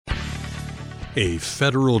A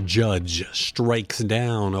federal judge strikes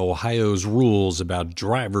down Ohio's rules about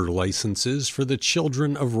driver licenses for the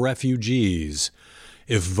children of refugees.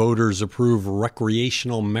 If voters approve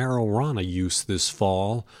recreational marijuana use this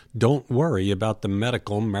fall, don't worry about the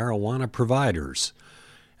medical marijuana providers.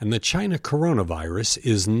 And the China coronavirus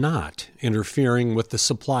is not interfering with the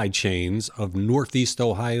supply chains of Northeast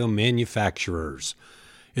Ohio manufacturers.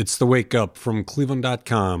 It's the Wake Up from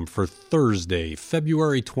Cleveland.com for Thursday,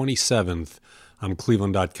 February 27th. I'm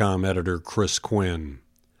Cleveland.com editor Chris Quinn.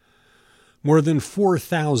 More than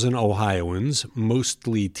 4,000 Ohioans,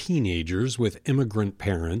 mostly teenagers with immigrant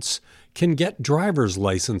parents, can get driver's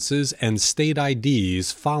licenses and state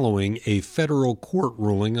IDs following a federal court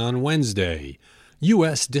ruling on Wednesday.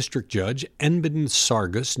 U.S. District Judge Enbin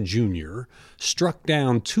Sargas, Jr. struck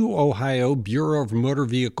down two Ohio Bureau of Motor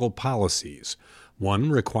Vehicle policies,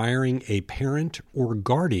 one requiring a parent or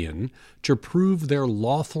guardian to prove their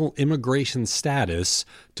lawful immigration status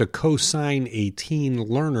to co-sign a teen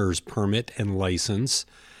learner's permit and license,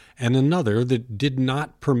 and another that did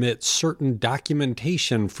not permit certain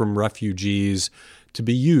documentation from refugees to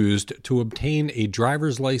be used to obtain a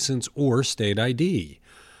driver's license or state ID.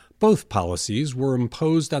 Both policies were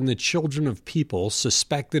imposed on the children of people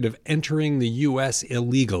suspected of entering the U.S.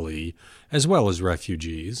 illegally, as well as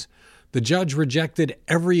refugees. The judge rejected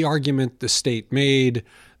every argument the state made.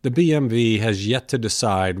 The BMV has yet to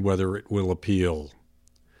decide whether it will appeal.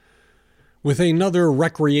 With another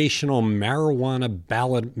recreational marijuana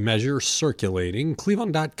ballot measure circulating,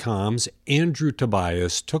 Cleveland.com's Andrew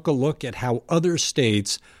Tobias took a look at how other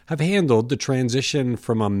states have handled the transition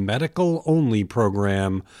from a medical-only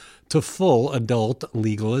program to full adult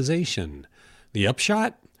legalization. The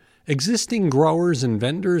upshot? Existing growers and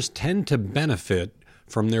vendors tend to benefit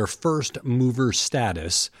from their first mover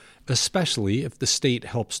status, especially if the state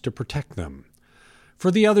helps to protect them.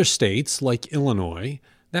 For the other states, like Illinois,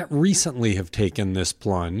 that recently have taken this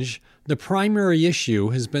plunge, the primary issue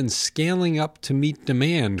has been scaling up to meet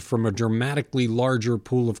demand from a dramatically larger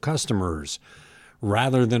pool of customers.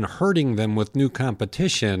 Rather than hurting them with new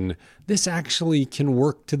competition, this actually can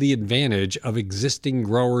work to the advantage of existing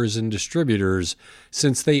growers and distributors,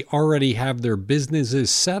 since they already have their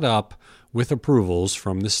businesses set up with approvals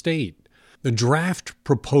from the state. The draft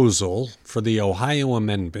proposal for the Ohio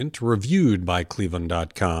amendment, reviewed by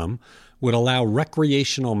Cleveland.com, would allow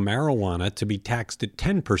recreational marijuana to be taxed at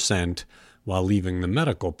 10% while leaving the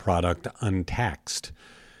medical product untaxed.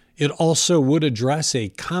 It also would address a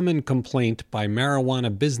common complaint by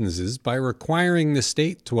marijuana businesses by requiring the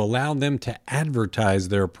state to allow them to advertise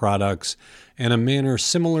their products in a manner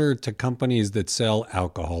similar to companies that sell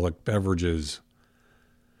alcoholic beverages.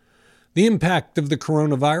 The impact of the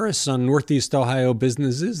coronavirus on Northeast Ohio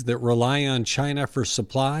businesses that rely on China for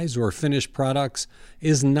supplies or finished products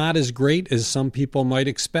is not as great as some people might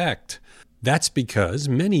expect. That's because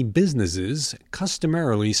many businesses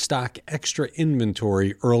customarily stock extra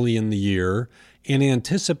inventory early in the year in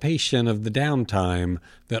anticipation of the downtime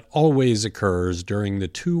that always occurs during the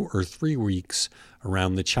 2 or 3 weeks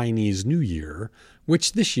around the Chinese New Year,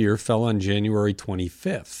 which this year fell on January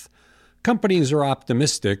 25th. Companies are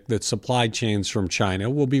optimistic that supply chains from China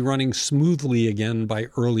will be running smoothly again by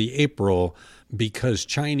early April because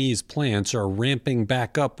Chinese plants are ramping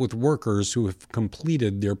back up with workers who have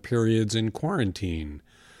completed their periods in quarantine.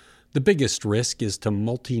 The biggest risk is to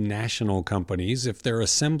multinational companies if their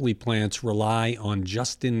assembly plants rely on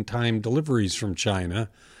just-in-time deliveries from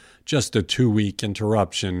China. Just a 2-week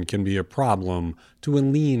interruption can be a problem to a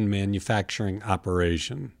lean manufacturing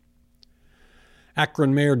operation.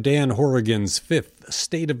 Akron Mayor Dan Horrigan's fifth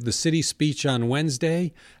State of the City speech on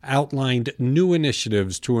Wednesday outlined new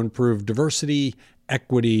initiatives to improve diversity,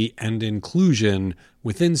 equity, and inclusion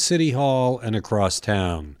within City Hall and across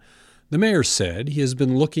town. The mayor said he has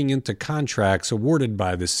been looking into contracts awarded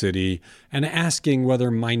by the city and asking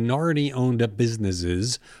whether minority-owned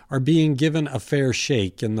businesses are being given a fair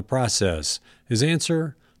shake in the process. His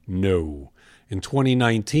answer? No. In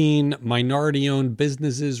 2019, minority-owned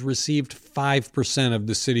businesses received 5% of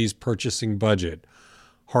the city's purchasing budget.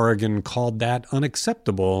 Horrigan called that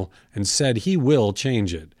unacceptable and said he will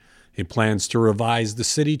change it. He plans to revise the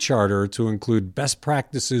city charter to include best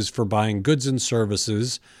practices for buying goods and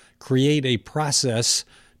services, create a process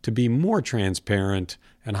to be more transparent,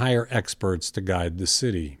 and hire experts to guide the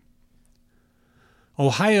city.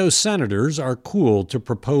 Ohio senators are cool to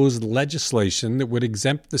propose legislation that would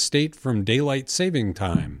exempt the state from daylight saving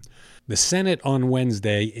time. The Senate on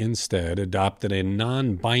Wednesday instead adopted a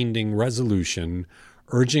non-binding resolution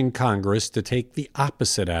urging Congress to take the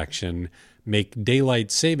opposite action, make daylight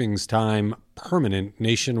savings time permanent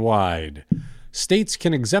nationwide. States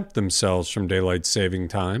can exempt themselves from daylight saving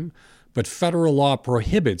time, but federal law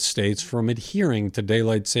prohibits states from adhering to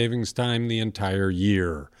daylight savings time the entire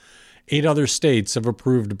year. 8 other states have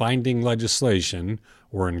approved binding legislation,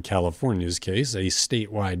 or in California's case, a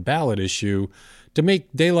statewide ballot issue, to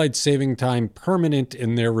make daylight saving time permanent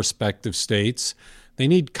in their respective states. They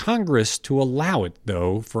need Congress to allow it,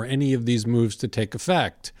 though, for any of these moves to take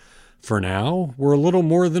effect. For now, we're a little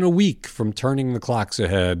more than a week from turning the clocks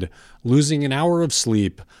ahead, losing an hour of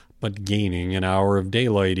sleep, but gaining an hour of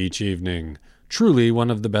daylight each evening. Truly one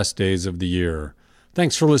of the best days of the year.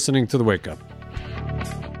 Thanks for listening to The Wake Up.